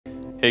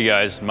Hey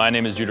guys, my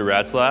name is Judah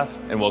Ratzlaff,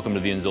 and welcome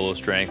to the Inzolo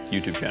Strength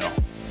YouTube channel.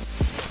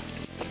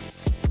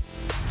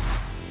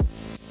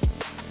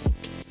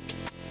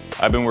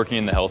 I've been working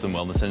in the health and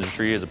wellness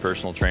industry as a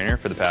personal trainer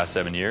for the past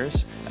 7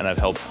 years, and I've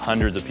helped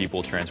hundreds of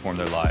people transform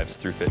their lives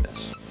through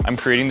fitness. I'm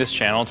creating this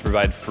channel to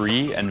provide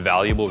free and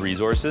valuable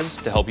resources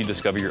to help you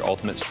discover your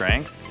ultimate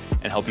strength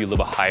and help you live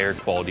a higher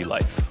quality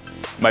life.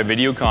 My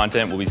video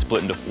content will be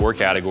split into 4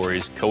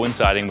 categories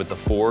coinciding with the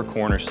 4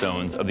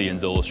 cornerstones of the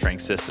Inzolo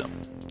Strength System.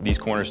 These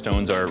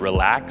cornerstones are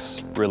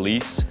relax,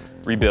 release,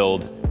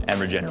 rebuild, and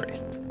regenerate.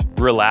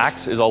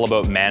 Relax is all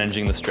about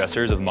managing the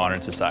stressors of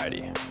modern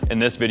society. In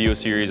this video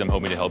series, I'm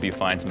hoping to help you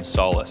find some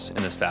solace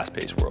in this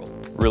fast-paced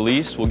world.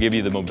 Release will give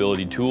you the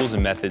mobility tools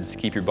and methods to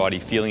keep your body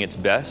feeling its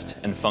best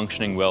and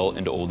functioning well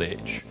into old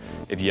age.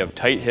 If you have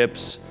tight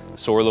hips,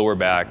 sore lower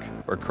back,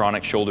 or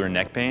chronic shoulder and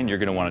neck pain, you're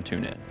going to want to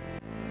tune in.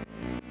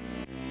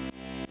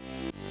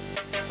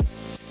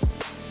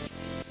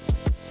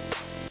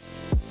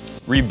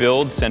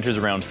 Rebuild centers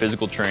around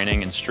physical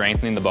training and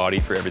strengthening the body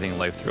for everything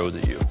life throws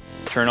at you.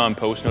 Turn on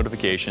post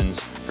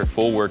notifications for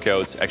full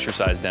workouts,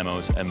 exercise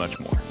demos, and much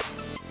more.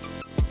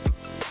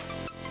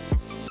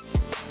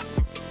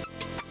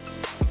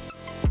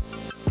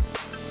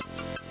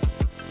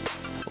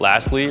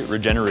 Lastly,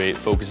 Regenerate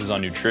focuses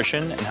on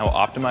nutrition and how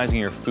optimizing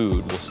your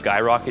food will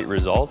skyrocket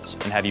results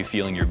and have you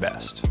feeling your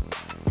best.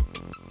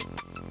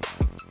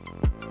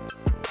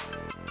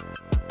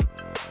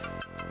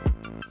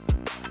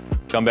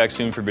 Come back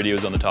soon for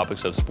videos on the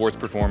topics of sports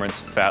performance,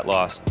 fat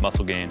loss,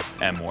 muscle gain,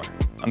 and more.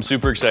 I'm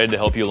super excited to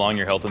help you along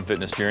your health and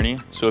fitness journey,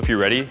 so if you're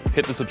ready,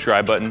 hit the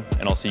subscribe button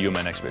and I'll see you in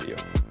my next video.